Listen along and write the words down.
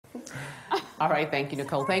All right, thank you,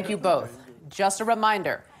 Nicole. Thank you both. Just a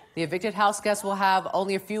reminder, the evicted house guest will have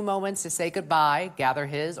only a few moments to say goodbye, gather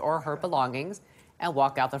his or her belongings, and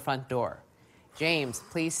walk out the front door. James,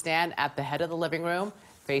 please stand at the head of the living room,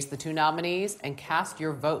 face the two nominees, and cast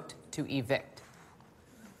your vote to evict.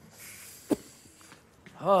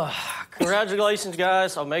 Oh, congratulations,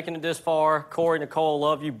 guys, on making it this far. Corey, Nicole,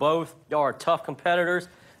 love you both. Y'all are tough competitors.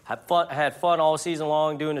 I had fun all season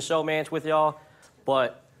long doing the show match with y'all.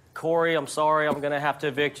 But, Corey, I'm sorry. I'm going to have to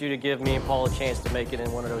evict you to give me and Paul a chance to make it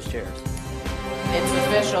in one of those chairs. It's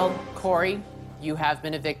official. Corey, you have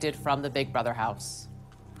been evicted from the Big Brother house.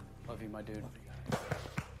 Love you, my dude.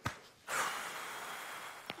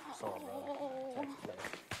 Sorry, brother.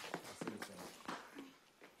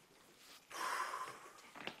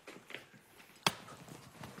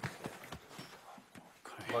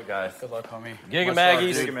 Good luck, guys. Good luck, homie. Giga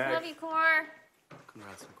Maggies. Love you, Core.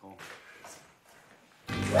 Congrats, Nicole.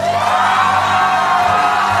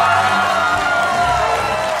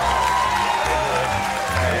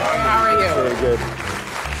 How are you? Very good.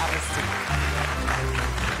 Have a seat.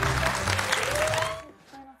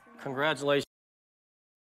 Congratulations.